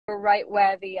for right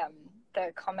where the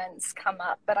comments come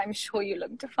up, but I'm sure you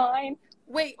looked fine.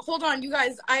 Wait, hold on, you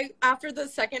guys. After the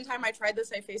second time I tried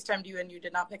this, I FaceTimed you and you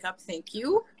did not pick up. Thank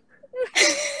you.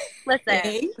 Listen,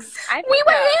 Thanks. We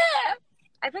were here.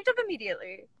 I picked up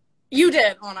immediately. You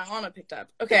did. Anna picked up.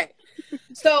 Okay.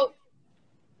 So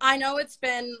I know it's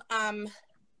been how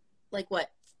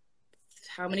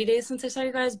many days since I saw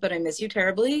you guys, but I miss you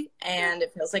terribly and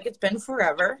it feels like it's been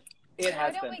forever. It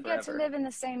has Why don't been we forever. get to live in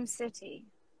the same city?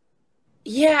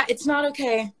 Yeah, it's not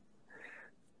okay.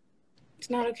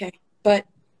 It's not okay. But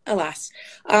alas.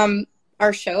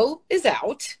 Our show is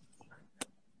out.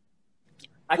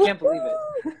 I can't believe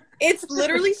it. It's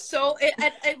literally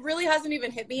it really hasn't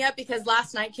even hit me yet because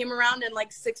last night came around and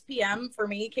like 6 p.m. for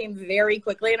me came very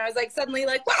quickly and I was like suddenly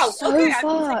like, wow, So okay, fast.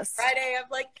 it's like Friday. I've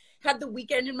like had the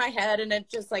weekend in my head and it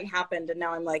just like happened and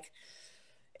now I'm like,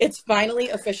 it's finally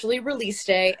officially release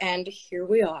day and here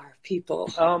we are, people.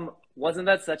 Wasn't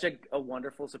that such a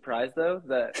wonderful surprise though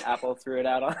that Apple threw it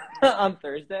out on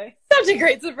Thursday? Such a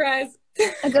great surprise.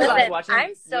 Listen, watching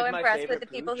I'm so with my impressed with favorite the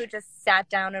people who pooch. just sat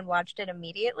down and watched it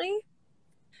immediately.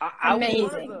 I was one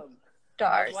of Amazing. them. I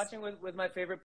Stars. was watching with my favorite